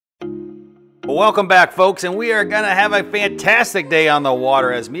Welcome back, folks, and we are going to have a fantastic day on the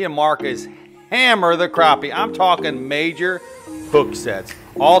water as me and Marcus hammer the crappie. I'm talking major hook sets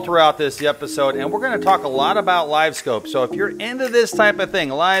all throughout this episode, and we're going to talk a lot about LiveScope. So if you're into this type of thing,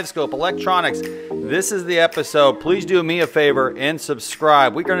 LiveScope, electronics, this is the episode. Please do me a favor and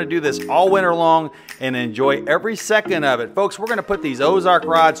subscribe. We're going to do this all winter long and enjoy every second of it. Folks, we're going to put these Ozark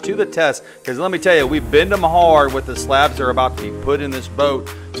rods to the test because let me tell you, we bend them hard with the slabs that are about to be put in this boat.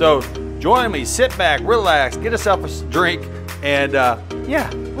 So join me, sit back, relax, get yourself a drink, and yeah,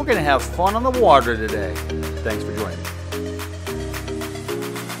 we're going to have fun on the water today. Thanks for joining me.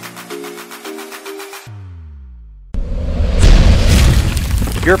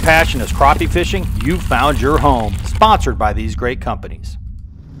 If your passion is crappie fishing, you've found your home. Sponsored by these great companies.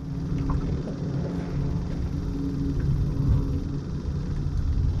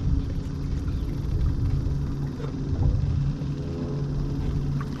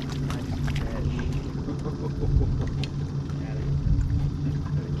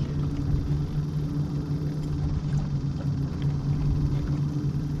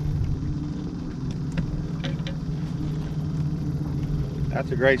 That's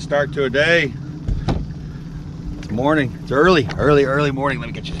a great start to a day. It's morning. It's early morning. Let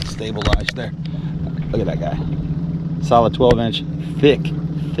me get you stabilized there. Look at that guy. Solid 12-inch, thick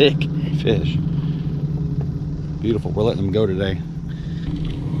fish. Beautiful. We're letting them go today.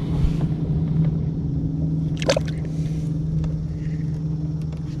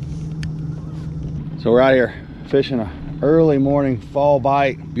 So we're out here fishing an early morning fall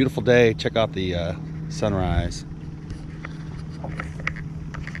bite. Beautiful day. Check out the sunrise.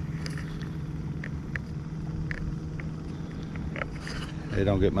 They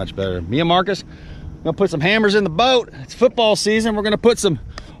don't get much better. Me and Marcus, we're gonna put some hammers in the boat. It's football season. We're gonna put some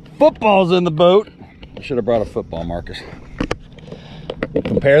footballs in the boat. I should have brought a football, Marcus.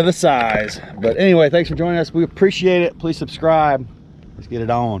 Compare the size. But anyway, thanks for joining us. We appreciate it. Please subscribe. Let's get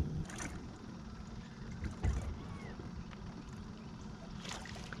it on.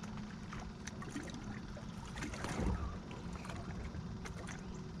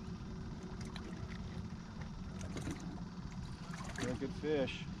 Good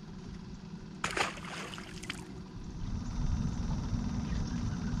fish.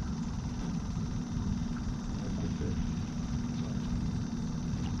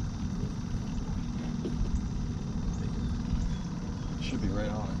 Should be right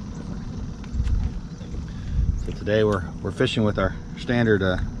on it. So today we're fishing with our standard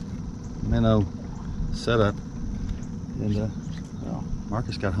minnow setup, and well,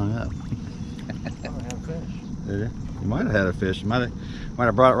 Marcus got hung up. I don't have fish. Did you? You might have had a fish. You might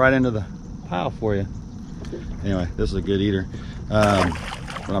have brought it right into the pile for you. Anyway, this is a good eater.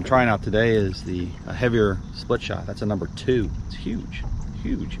 What I'm trying out today is the heavier split shot. That's a number 2. It's huge,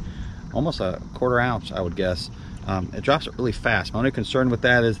 almost a 1/4 ounce, I would guess. It drops it really fast. My only concern with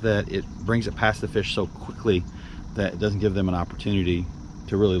that is that it brings it past the fish so quickly that it doesn't give them an opportunity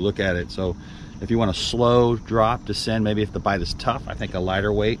to really look at it. So if you want a slow drop, descend, maybe if the bite is tough, I think a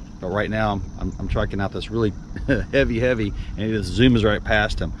lighter weight. But right now, I'm striking out this really heavy, and it just zooms right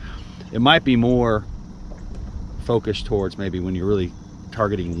past him. It might be more focused towards maybe when you're really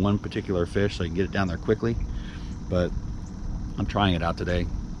targeting one particular fish, so you can get it down there quickly. But I'm trying it out today.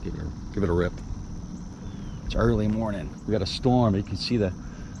 Give it a rip. It's early morning. We got a storm. You can see the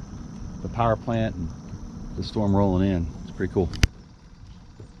power plant and the storm rolling in. It's pretty cool.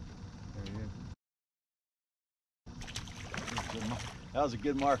 That was a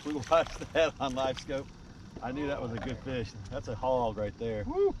good mark. We watched that on LiveScope. I knew that was a good fish. That's a hog right there.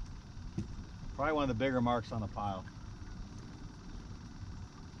 Woo! Probably one of the bigger marks on the pile.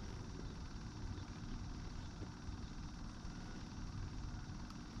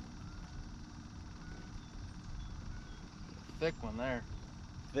 Thick one there.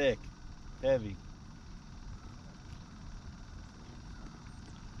 Thick, heavy.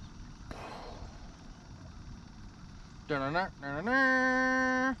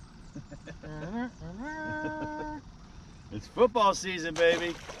 It's football season,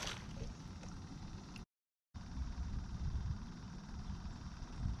 baby.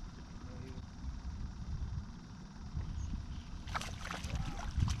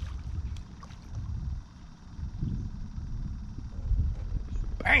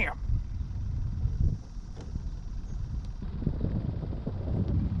 Bam!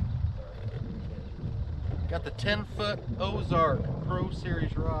 Got the 10-foot Ozark Pro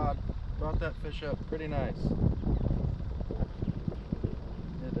Series rod. Brought that fish up pretty nice.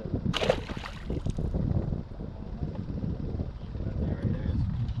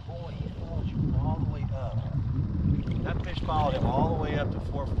 That fish followed him all the way up to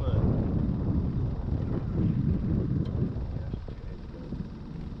 4 foot.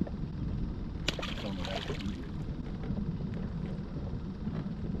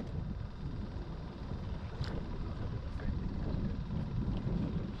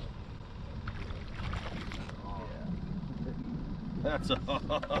 That's a go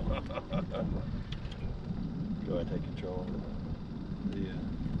ahead, take control. Yeah.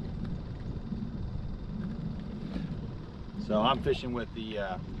 So I'm fishing with the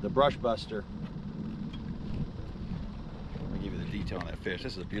brush buster. Let me give you the detail on that fish.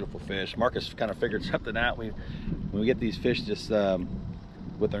 This is a beautiful fish. Marcus kind of figured something out. When we get these fish just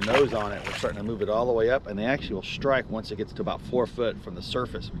with their nose on it, we're starting to move it all the way up, and they actually will strike once it gets to about 4 foot from the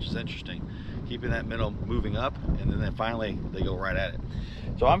surface, which is interesting. Keeping that minnow moving up, and then finally they go right at it.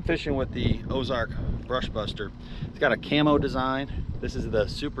 So I'm fishing with the Ozark Brush Buster. It's got a camo design. This is the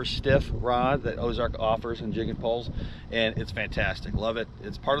super stiff rod that Ozark offers in jigging poles, and it's fantastic. Love it.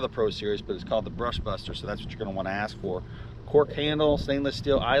 It's part of the Pro Series, but it's called the Brush Buster, so that's what you're going to want to ask for. Cork handle, stainless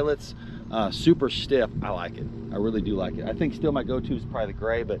steel eyelets, super stiff. I like it. I really do like it. I think still my go-to is probably the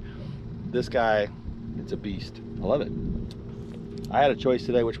gray, but this guy, it's a beast. I love it. I had a choice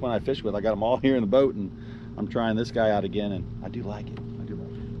today which one I fished with. I got them all here in the boat, and I'm trying this guy out again, and I do like it. I do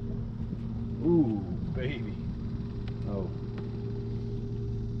like it. Ooh, baby. Oh.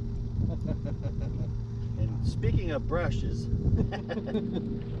 And speaking of brushes,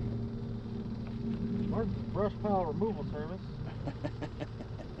 brush pile removal service.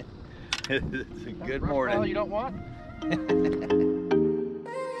 It's a good brush morning. pile you don't want?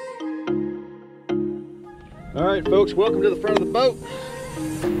 All right, folks, welcome to the front of the boat.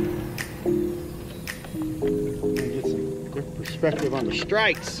 Get some quick perspective on the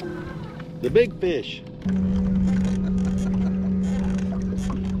strikes, the big fish.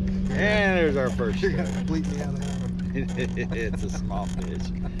 And there's our first. You're gonna bleep me out of that one. It's a small fish.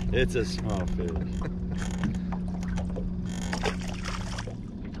 It's a small fish.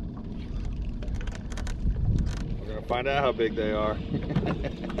 We're gonna find out how big they are.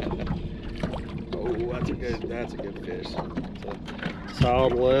 Oh, that's a good fish. It's a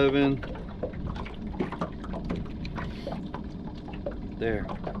solid 11. There,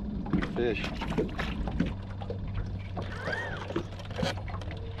 good fish.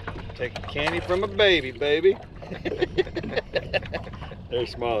 Taking candy from a baby, baby. They're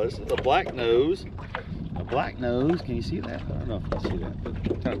small. This is a black nose. A black nose. Can you see that? I don't know if you can see that, but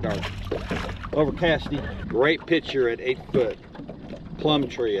kind of dark. Overcasty. Great picture at 8 foot. Plum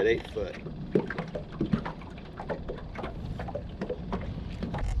tree at 8 foot.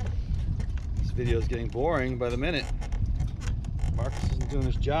 This video is getting boring by the minute. Marcus isn't doing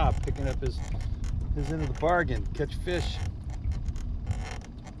his job, picking up his end of the bargain. Catch fish.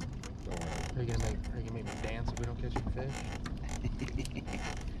 Are you gonna make me dance if we don't catch any fish?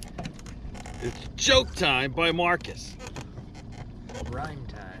 It's joke time by Marcus. Rhyme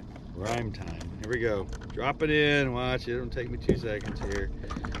time. Rhyme time. Here we go. Drop it in. Watch it. It'll take me 2 seconds here.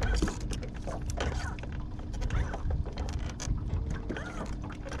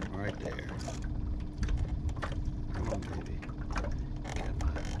 Right there. Come on, baby. Come on. Come on.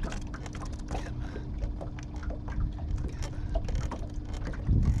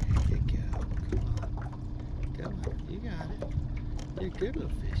 There you go. Come on. Come on. You got it. You're a good little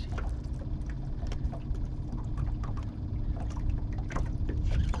fishy.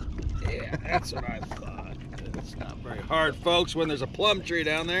 Yeah, that's what I thought. It's not very hard, folks, when there's a plum tree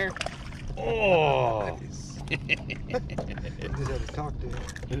down there. Oh! Nice. Just had to talk to it.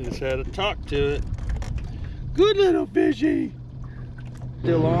 I just had to talk to it. Good little fishy.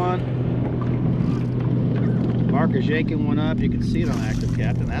 Still on. Marcus yanking one up. You can see it on Active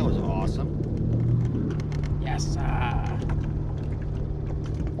Captain. That was awesome. Yes, sir.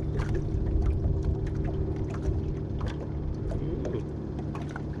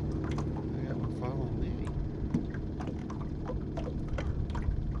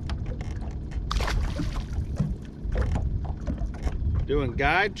 Doing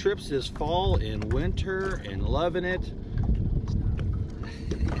guide trips this fall and winter and loving it.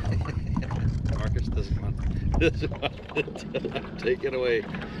 Marcus doesn't want to take it away.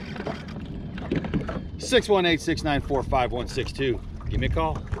 618-694-5162. Give me a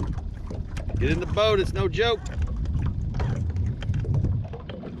call. Get in the boat, it's no joke.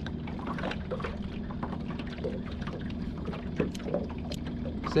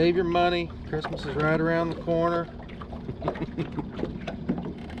 Save your money. Christmas is right around the corner.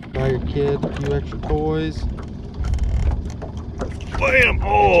 Buy your kid a few extra toys. Bam!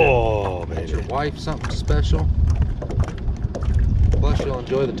 Oh, Get baby. your wife something special. Plus, you'll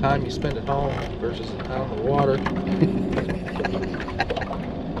enjoy the time you spend at home versus out on the water.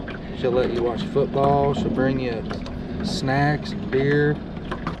 She'll let you watch football. She'll bring you snacks and beer.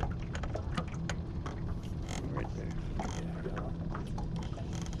 Right there.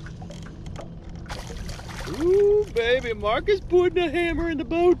 Ooh, baby, Marcus putting a hammer in the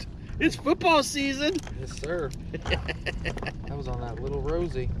boat. It's football season. Yes, sir. That was on that little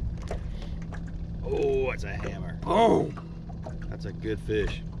Rosie. Oh, it's a hammer. Oh, that's a good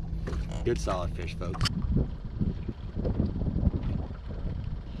fish. Good solid fish, folks.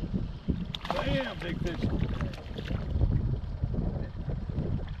 Damn, big fish.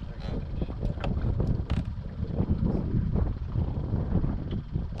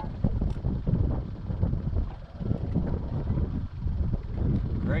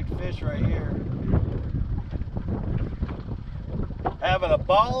 Great fish right here. Having a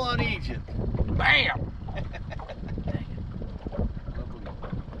ball on Egypt. Bam!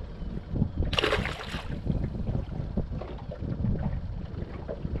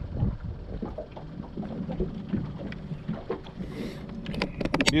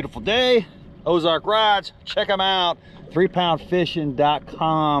 Beautiful day. Ozark Rods. Check them out.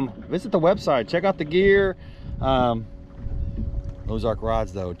 3poundfishing.com. Visit the website. Check out the gear. Ozark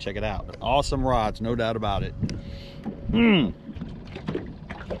Rods, though. Check it out. Awesome rods, no doubt about it.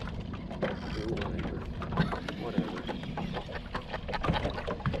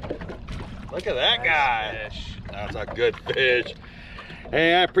 Look at that guy. Fish. That's a good fish.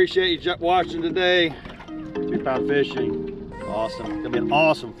 Hey, I appreciate you watching today. 3 Pound Fishing. Awesome. It's gonna be an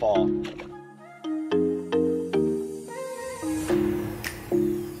awesome fall.